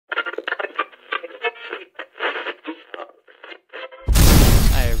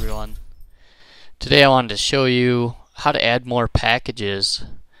Today I wanted to show you how to add more packages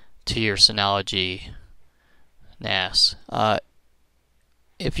to your Synology Nas.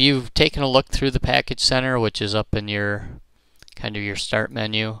 If you've taken a look through the package center, which is up in your your start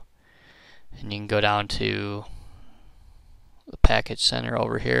menu, and you can go down to the package center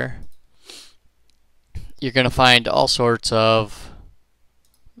over here, you're going to find all sorts of,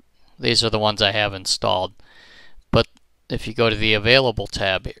 these are the ones I have installed, but if you go to the available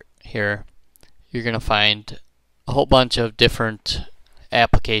tab here, you're going to find a whole bunch of different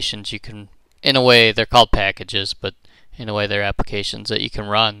applications you can, in a way they're called packages, but in a way they're applications that you can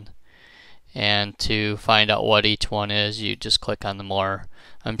run. And to find out what each one is, you just click on the more.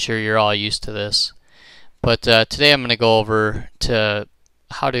 I'm sure you're all used to this. But today I'm going to go over to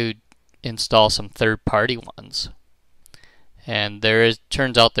how to install some third-party ones. And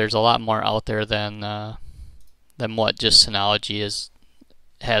turns out there's a lot more out there than what just Synology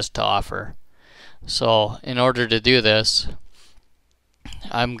has to offer. So in order to do this,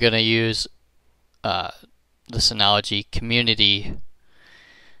 I'm going to use the Synology community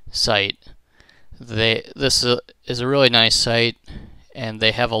site. This is a really nice site, and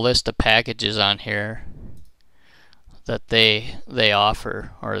they have a list of packages on here that they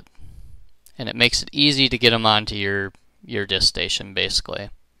offer, and it makes it easy to get them onto your disk station. Basically,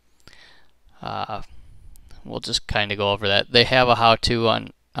 we'll just kind of go over that. They have a how-to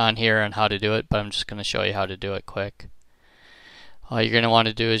on here on how to do it, but I'm just going to show you how to do it quick. All you're going to want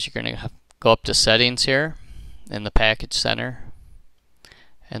to do is you're going to go up to settings here in the package center,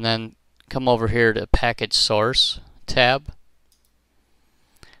 and then come over here to package source tab,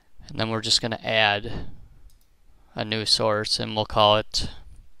 and then we're just going to add a new source, and we'll call it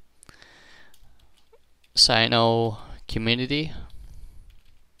SynoCommunity.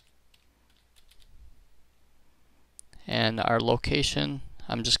 And our location,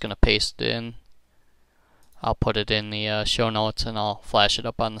 I'm just going to paste it in. I'll put it in the show notes, and I'll flash it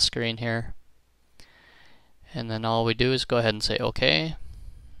up on the screen here. And then all we do is go ahead and say OK.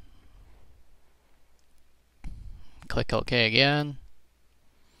 Click OK again.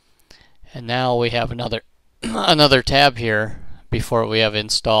 And now we have another another tab here before we have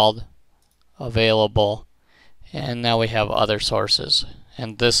installed, available, and now we have other sources.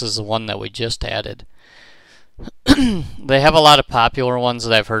 And this is the one that we just added. They have a lot of popular ones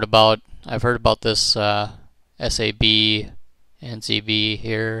that I've heard about. I've heard about this SAB and ZB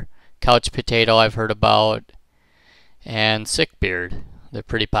here. Couch Potato I've heard about, and Sickbeard. They're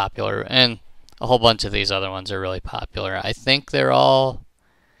pretty popular, and a whole bunch of these other ones are really popular. I think they're all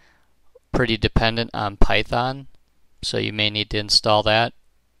pretty dependent on Python, so you may need to install that.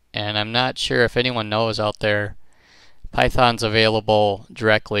 And I'm not sure if anyone knows out there, Python's available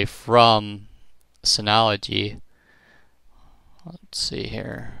directly from Synology. Let's see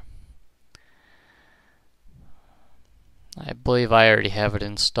here. I believe I already have it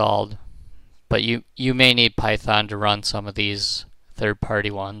installed, but you may need Python to run some of these third-party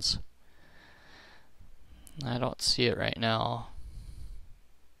ones. I don't see it right now,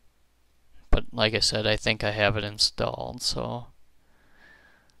 but like I said, I think I have it installed. So,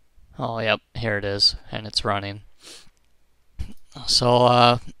 oh yep, here it is, and it's running.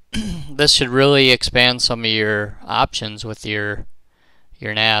 So this should really expand some of your options with your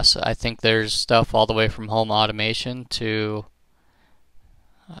NAS. I think there's stuff all the way from home automation to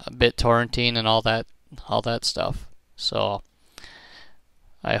BitTorrenting and all that stuff. So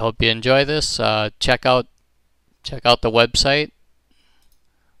I hope you enjoy this. Check out the website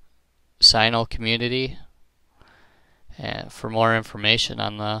SynoCommunity for more information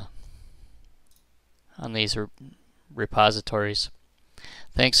on these repositories.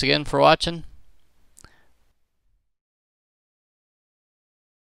 Thanks again for watching.